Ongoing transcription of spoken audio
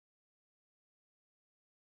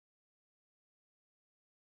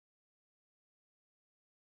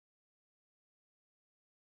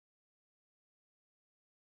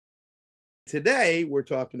Today, we're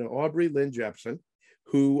talking to Aubrey Lyn Jeppson,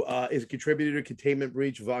 who is a contributor to Containment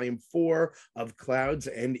Breach Volume 4 of Clouds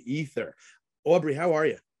and Ether. Aubrey, how are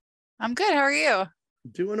you? I'm good. How are you?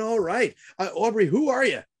 Doing all right. Aubrey, who are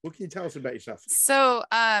you? What can you tell us about yourself?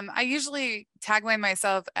 I usually tagline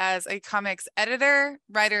myself as a comics editor,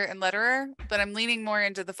 writer, and letterer, but I'm leaning more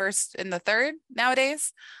into the first and the third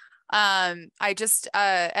nowadays. I just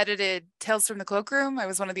edited Tales from the Cloakroom. I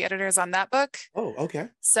was one of the editors on that book. Oh, okay.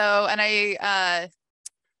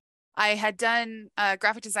 I had done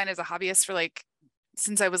graphic design as a hobbyist for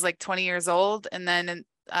since I was 20 years old, and then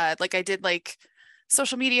I did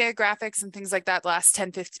social media graphics and things like that the last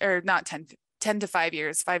 10 15 or not 10 10 to 5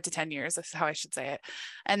 years, 5 to 10 years, that's how I should say it.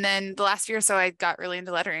 And then the last year or so I got really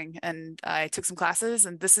into lettering, and I took some classes,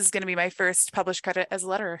 and this is going to be my first published credit as a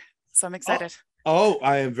letterer, so I'm excited. Oh,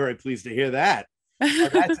 I am very pleased to hear that.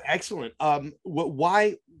 That's excellent.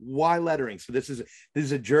 Why lettering? So this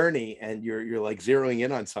is a journey, and you're like zeroing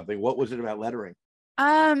in on something. What was it about lettering?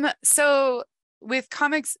 So with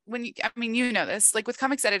comics, you know this, with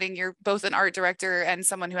comics editing, you're both an art director and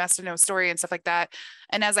someone who has to know story and stuff like that.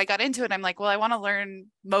 And as I got into it, I'm like, well, I want to learn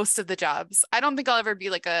most of the jobs. I don't think I'll ever be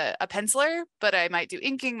a penciler, but I might do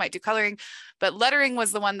inking, might do coloring. But lettering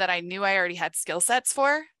was the one that I knew I already had skill sets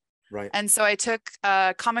for. Right. And so I took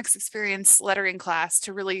a comics experience lettering class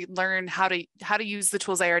to really learn how to use the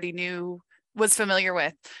tools I already was familiar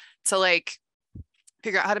with, to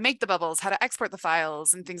figure out how to make the bubbles, how to export the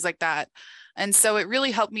files and things like that. And so it really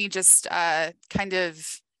helped me just kind of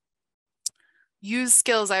use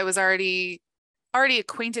skills I was already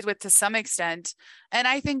acquainted with to some extent. And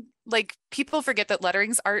I think people forget that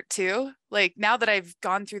lettering's art too. Now that I've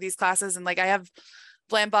gone through these classes, and I have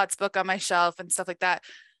Blambot's book on my shelf and stuff like that,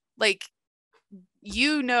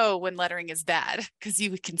 when lettering is bad because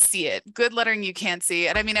you can see it. Good lettering you can't see.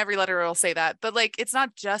 And I mean, every letterer will say that, but it's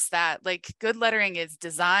not just that. Good lettering is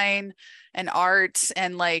design and art,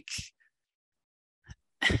 and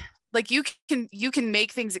you can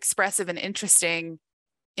make things expressive and interesting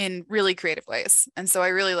in really creative ways. And so I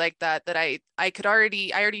really like that I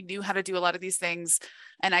already knew how to do a lot of these things,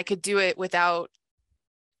 and I could do it without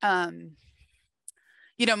my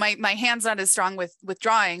hand's not as strong with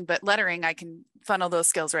drawing, but lettering, I can funnel those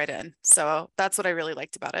skills right in. So that's what I really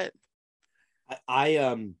liked about it.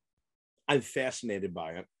 I'm fascinated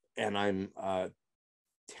by it, and I'm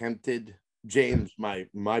tempted. James, my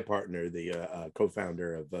partner, the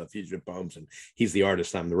co-founder of Fugitive, and he's the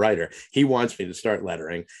artist, I'm the writer. He wants me to start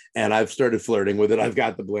lettering, and I've started flirting with it. I've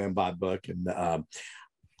got the Blambot book, and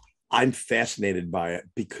I'm fascinated by it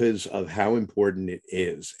because of how important it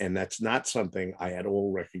is. And that's not something I had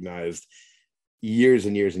all recognized years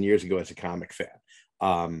and years and years ago as a comic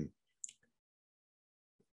fan.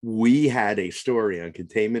 We had a story on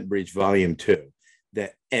Containment Breach Volume 2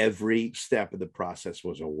 that every step of the process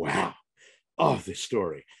was a wow. Oh, this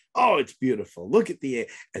story. Oh, it's beautiful. Look at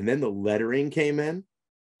and then the lettering came in,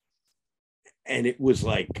 and it was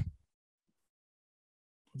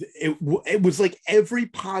it was like every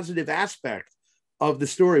positive aspect of the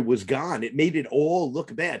story was gone. It made it all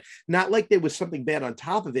look bad. Not like there was something bad on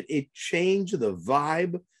top of it. It changed the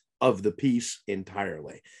vibe of the piece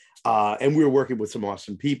entirely. And we were working with some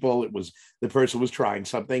awesome people. The person was trying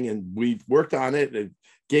something, and we worked on it and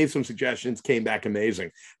gave some suggestions, came back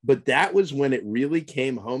amazing. But that was when it really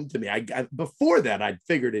came home to me. Before that, I'd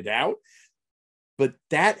figured it out. But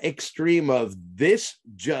that extreme of this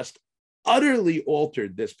just utterly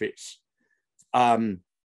altered this piece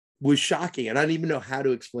was shocking. And I don't even know how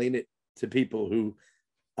to explain it to people who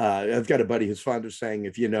I've got a buddy who's fond of saying,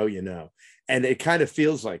 if you know, you know. And it kind of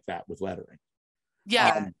feels like that with lettering.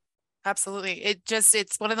 Yeah, absolutely.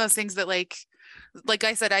 It's one of those things that like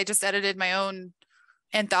I said, I just edited my own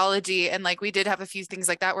anthology, and we did have a few things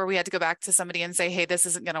like that where we had to go back to somebody and say, hey, this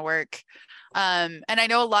isn't going to work. And I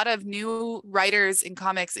know a lot of new writers in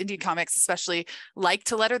comics, indie comics especially, like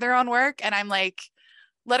to letter their own work, and I'm like,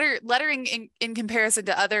 lettering in comparison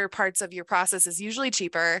to other parts of your process is usually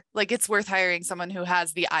cheaper. It's worth hiring someone who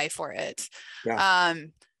has the eye for it. Yeah.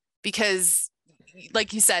 Because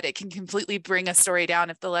like you said, it can completely bring a story down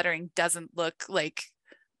if the lettering doesn't look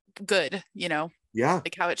good, Yeah.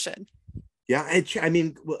 how it should. Yeah,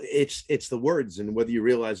 it's the words, and whether you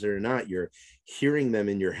realize it or not, you're hearing them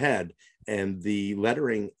in your head, and the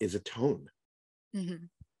lettering is a tone. Mm-hmm.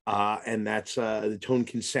 And that's the tone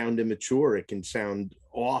can sound immature, it can sound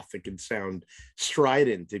off, it can sound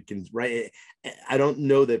strident, it can, right? I don't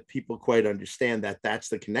know that people quite understand that that's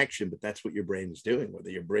the connection, but that's what your brain is doing. Whether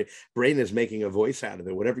your brain is making a voice out of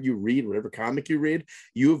it, whatever you read, whatever comic you read,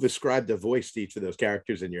 you have ascribed a voice to each of those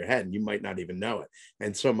characters in your head, and you might not even know it.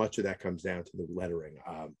 And so much of that comes down to the lettering.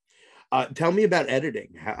 Tell me about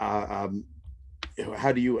editing. How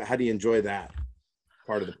do you enjoy that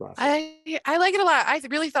part of the process? I like it a lot. I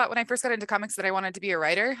really thought when I first got into comics that I wanted to be a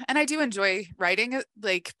writer, and I do enjoy writing,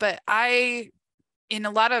 like, but in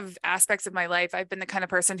a lot of aspects of my life, I've been the kind of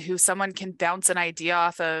person who someone can bounce an idea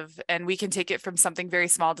off of, and we can take it from something very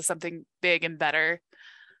small to something big and better.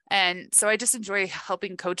 And so I just enjoy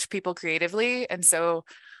helping coach people creatively. And so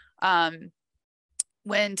um,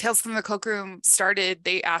 when Tales from the Cloakroom started,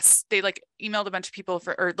 they like emailed a bunch of people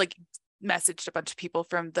or like messaged a bunch of people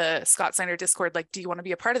from the Scott Steiner Discord, like, do you want to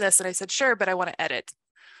be a part of this? And I said, sure, but I want to edit.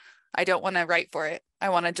 I don't want to write for it. I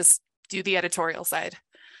want to just do the editorial side.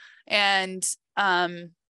 And I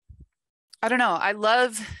don't know.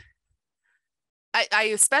 I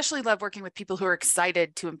especially love working with people who are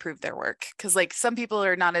excited to improve their work, because like some people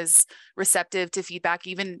are not as receptive to feedback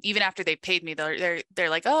even after they've paid me. They're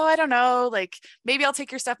like, oh, I don't know, like maybe I'll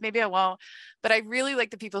take your stuff, maybe I won't. But I really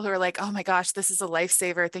like the people who are like, oh my gosh, this is a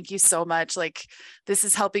lifesaver, thank you so much, like this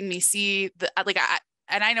is helping me see the like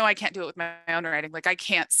and I know I can't do it with my own writing. Like I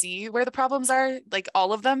can't see where the problems are, like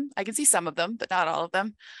all of them. I can see some of them, but not all of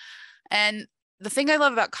them. And the thing I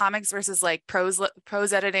love about comics versus like prose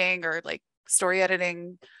editing or like story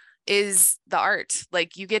editing is the art.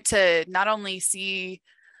 Like you get to not only see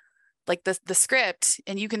like the script,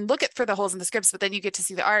 and you can look at for the holes in the scripts, but then you get to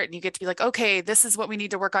see the art and you get to be like, okay, this is what we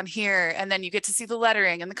need to work on here. And then you get to see the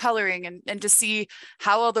lettering and the coloring and just see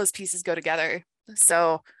how all those pieces go together.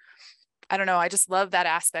 So I don't know. I just love that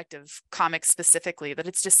aspect of comics specifically, that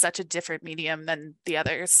it's just such a different medium than the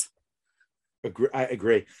others. I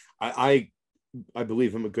agree. I I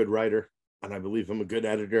believe I'm a good writer, and I believe I'm a good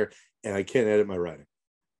editor, and I can't edit my writing.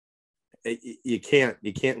 You can't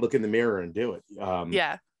look in the mirror and do it.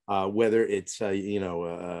 Yeah. Whether it's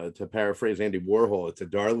to paraphrase Andy Warhol, it's a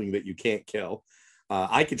darling that you can't kill.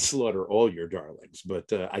 I could slaughter all your darlings,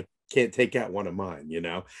 but I can't take out one of mine.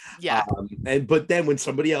 Yeah. But then when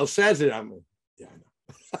somebody else says it, I'm like, yeah,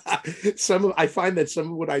 I know. I find that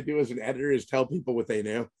some of what I do as an editor is tell people what they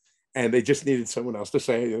knew, and they just needed someone else to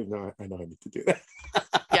say, no, I know I need to do that.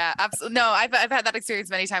 Yeah, absolutely. No, I've had that experience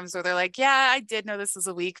many times where they're like, yeah, I did know this was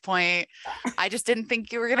a weak point. I just didn't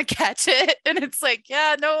think you were gonna catch it. And it's like,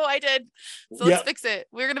 yeah, no, I did. So let's Yeah, fix it.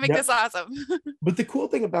 We're gonna make yeah. this awesome. But the cool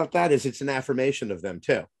thing about that is it's an affirmation of them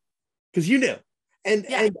too, because you knew, and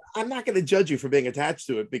Yeah. I'm not going to judge you for being attached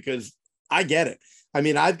to it, because I get it. I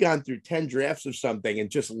mean, I've gone through 10 drafts of something and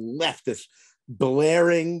just left this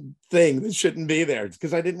blaring thing that shouldn't be there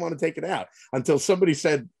because I didn't want to take it out until somebody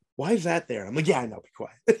said, why is that there? I'm like, yeah, I know, be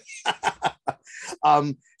quiet.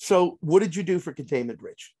 So what did you do for Containment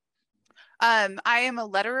Breach? I am a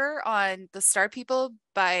letterer on The Star People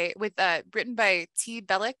written by T.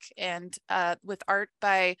 Bellick and with art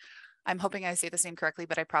by, I'm hoping I say this name correctly,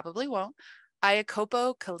 but I probably won't,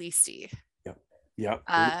 Iacopo Callisti. Yep. Yep.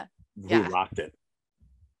 We Yeah. rocked it.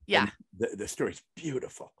 Yeah. And the story's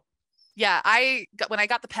beautiful. Yeah, when I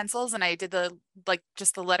got the pencils and I did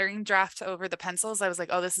just the lettering draft over the pencils, I was like,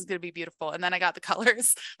 oh, this is going to be beautiful. And then I got the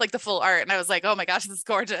colors, like the full art, and I was like, oh my gosh, this is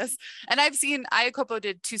gorgeous. And I've seen Iacopo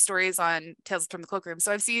did 2 stories on Tales from the Cloakroom,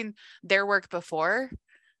 so I've seen their work before.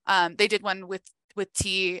 They did one with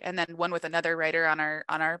T, and then one with another writer on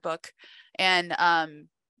our book, and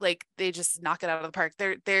like they just knock it out of the park.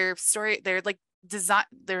 Their story, they're like design,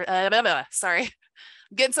 they're sorry.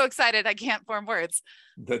 I'm getting so excited I can't form words.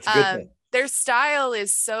 That's a good thing. Their style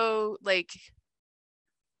is so like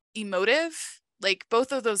emotive. Like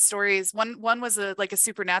both of those stories, one was a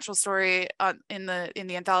supernatural story in the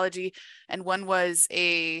anthology, and one was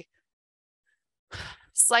a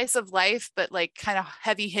slice of life, but like kind of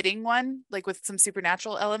heavy hitting one, like with some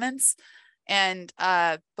supernatural elements. And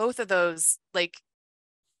both of those like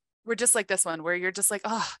were just like this one, where you're just like,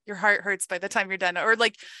 oh, your heart hurts by the time you're done, or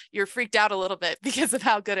like you're freaked out a little bit because of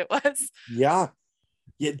how good it was. Yeah.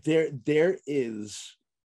 There is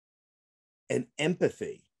an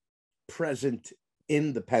empathy present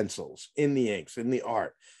in the pencils, in the inks, in the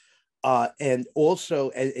art. And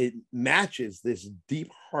also it matches this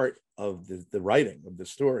deep heart of the writing of the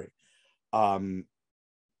story.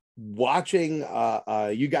 Watching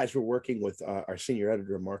you guys were working with our senior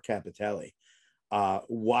editor, Mark Capitelli.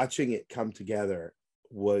 Watching it come together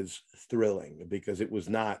was thrilling, because it was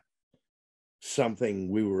not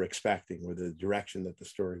something we were expecting, or the direction that the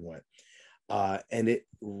story went. And it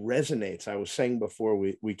resonates. I was saying before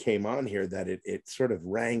we came on here that it sort of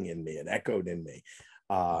rang in me, it echoed in me.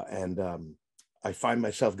 And I find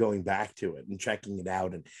myself going back to it and checking it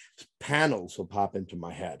out, and panels will pop into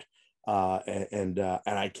my head. And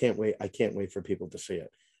I can't wait. I can't wait for people to see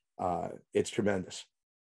it. It's tremendous.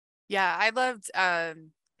 Yeah, I loved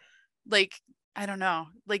like I don't know,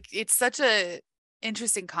 like it's such a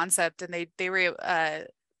interesting concept, and they were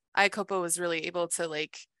Iacopo was really able to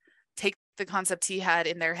like take the concept he had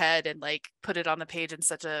in their head and like put it on the page in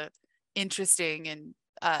such a interesting and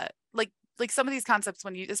like some of these concepts,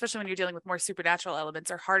 when you, especially when you're dealing with more supernatural elements,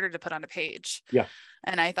 are harder to put on a page. Yeah.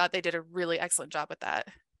 And I thought they did a really excellent job with that.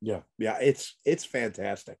 Yeah. Yeah. It's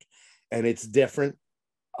fantastic. And it's different.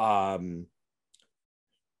 I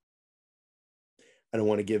don't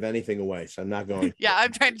want to give anything away, so I'm not going. Yeah,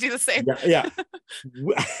 I'm trying to do the same. Yeah.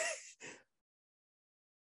 Yeah.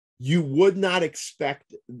 You would not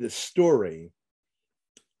expect the story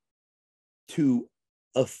to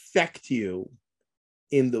affect you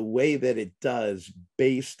in the way that it does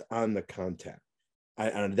based on the content.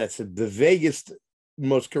 That's the vaguest,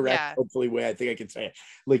 most correct, Yeah. hopefully, way I think I can say it.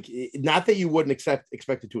 Like, not that you wouldn't expect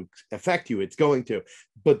it to affect you, it's going to,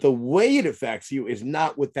 but the way it affects you is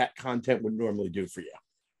not what that content would normally do for you.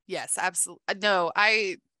 Yes, absolutely. No,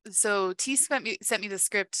 so T sent me the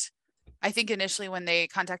script, I think initially when they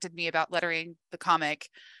contacted me about lettering the comic,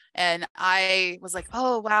 and I was like,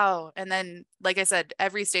 oh wow. And then, like I said,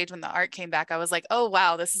 every stage when the art came back, I was like, oh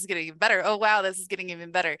wow, this is getting even better. Oh wow, this is getting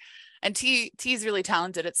even better. And T's really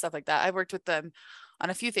talented at stuff like that. I've worked with them on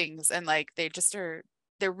a few things, and like they're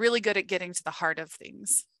really good at getting to the heart of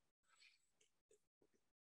things.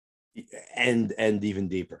 And even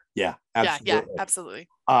deeper. Yeah, absolutely. Yeah, absolutely.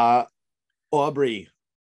 Aubrey,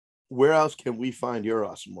 where else can we find your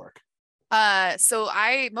awesome work? So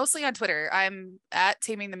I mostly on Twitter. I'm at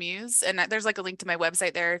Taming the Muse, and there's like a link to my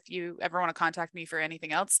website there if you ever want to contact me for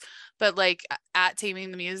anything else. But like at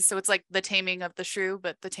Taming the Muse, so it's like the taming of the shrew,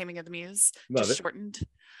 but the taming of the muse, Love just it. shortened.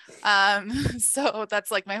 So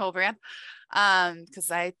that's like my whole brand. Because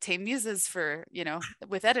I tame muses for,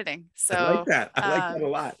 with editing. I like So that. I like that a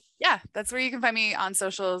lot. yeah, that's where you can find me on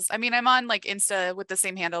socials. I mean, I'm on like Insta with the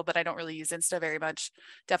same handle, but I don't really use Insta very much.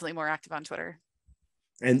 Definitely more active on Twitter.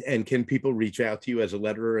 And can people reach out to you as a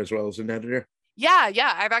letterer as well as an editor? Yeah.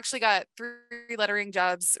 I've actually got 3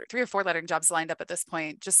 or 4 lettering jobs lined up at this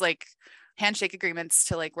point, just like handshake agreements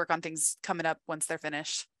to like work on things coming up once they're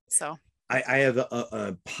finished. So I have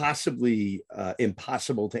a possibly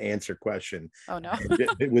impossible to answer question. Oh no.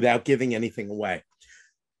 Without giving anything away.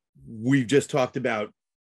 We've just talked about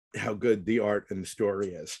how good the art and the story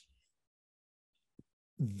is.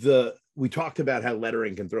 We talked about how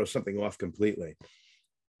lettering can throw something off completely.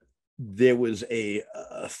 There was a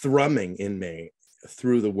thrumming in me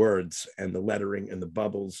through the words and the lettering and the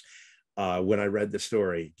bubbles when I read the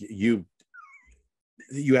story. You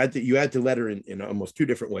had to letter in almost 2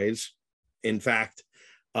 different ways. In fact,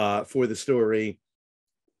 for the story,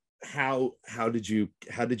 how did you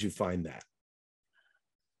find that?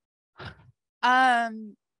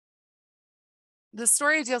 The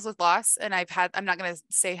story deals with loss, and I'm not going to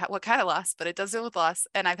say what kind of loss, but it does deal with loss.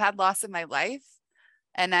 And I've had loss in my life,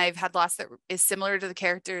 and I've had loss that is similar to the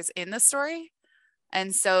characters in the story.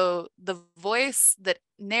 And so the voice that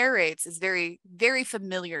narrates is very, very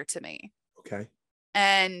familiar to me. Okay.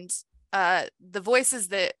 And the voices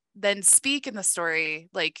that then speak in the story,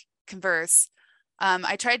 like converse,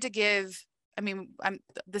 I tried to give, I mean,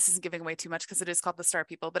 this isn't giving away too much because it is called the Star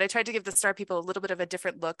People, but I tried to give the Star People a little bit of a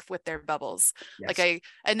different look with their bubbles. Yes. Like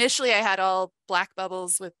initially I had all black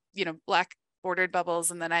bubbles with, black bordered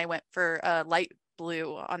bubbles. And then I went for a light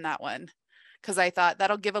blue on that one, because I thought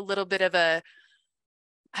that'll give a little bit of a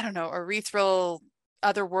ethereal,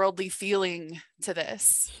 otherworldly feeling to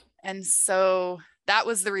this. And so that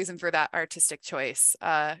was the reason for that artistic choice.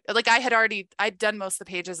 Like I'd done most of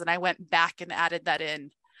the pages, and I went back and added that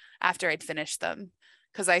in after I'd finished them,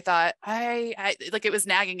 because I thought I like, it was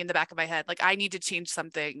nagging in the back of my head. Like, I need to change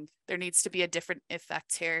something. There needs to be a different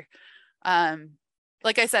effect here.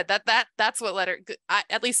 Like I said, that's what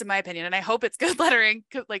at least in my opinion, and I hope it's good lettering,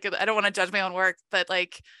 because like, I don't want to judge my own work, but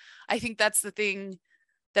like, I think that's the thing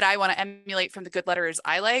that I want to emulate from the good letterers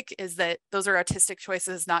I like, is that those are artistic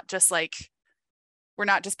choices, not just like, we're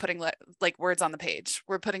not just putting like words on the page.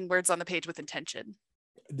 We're putting words on the page with intention.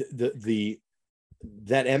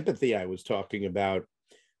 That empathy I was talking about,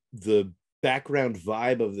 the background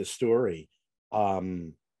vibe of the story,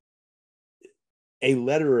 a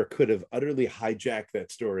letterer could have utterly hijacked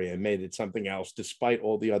that story and made it something else, despite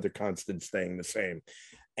all the other constants staying the same.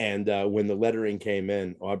 And when the lettering came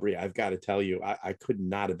in, Aubrey, I've got to tell you, I could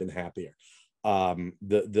not have been happier.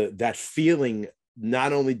 That feeling,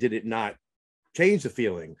 not only did it not change the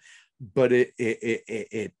feeling, but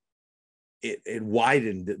it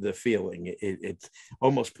widened the feeling. It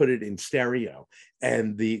almost put it in stereo.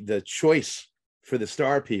 And the choice for the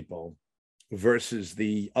Star People versus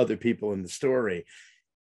the other people in the story,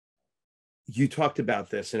 you talked about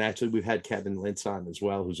this, and actually we've had Kevin Lintz on as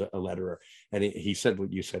well, who's a letterer, and he said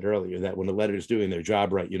what you said earlier, that when a letterer is doing their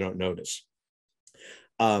job right, you don't notice.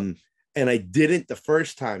 And I didn't the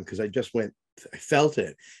first time because I felt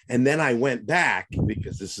it, and then I went back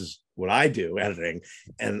because this is what I do, editing,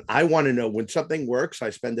 and I want to know when something works. I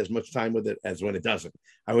spend as much time with it as when it doesn't.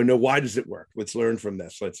 I want to know, why does it work? Let's learn from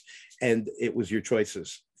this. And it was your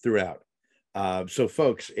choices throughout. So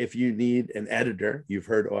folks, if you need an editor, you've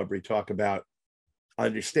heard Aubrey talk about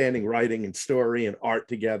understanding writing and story and art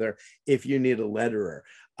together. If you need a letterer,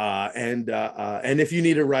 and if you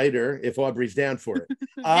need a writer, if Aubrey's down for it.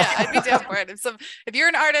 Yeah, I'd be down for it. If you're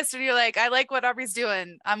an artist and you're like, I like what Aubrey's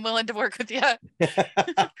doing, I'm willing to work with you.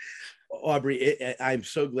 Aubrey, I'm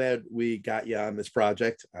so glad we got you on this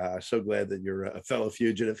project. So glad that you're a fellow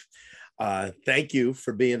fugitive. Thank you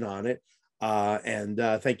for being on it. And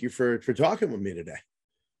thank you for talking with me today.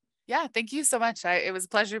 Yeah, thank you so much. It was a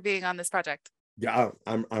pleasure being on this project. Yeah,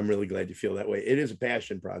 I'm really glad you feel that way. It is a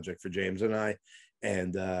passion project for James and I,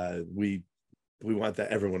 and we want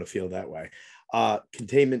everyone to feel that way.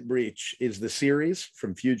 Containment Breach is the series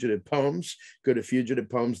from Fugitive Poems. Go to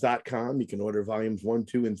fugitivepoems.com. You can order volumes 1,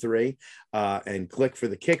 2, and 3, and click for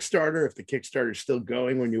the Kickstarter if the Kickstarter is still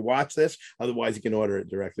going when you watch this. Otherwise, you can order it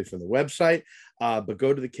directly from the website. But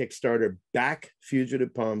go to the Kickstarter, back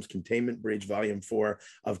Fugitive Poems, Containment Breach, Volume 4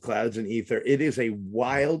 of Clouds and Ether. It is a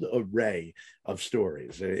wild array of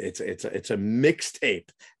stories. It's a mixtape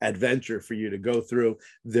adventure for you to go through.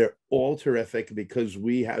 They're all terrific because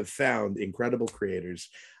we have found incredible creators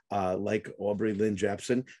like Aubrey Lyn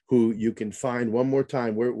Jeppson, who you can find one more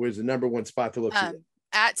time. Where's the #1 spot to look for you?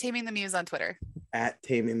 At Taming the Muse on Twitter. At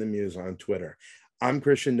Taming the Muse on Twitter. I'm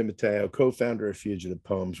Christian DiMatteo, co-founder of Fugitive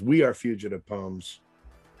Poems. We are Fugitive Poems,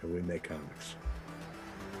 and we make comics.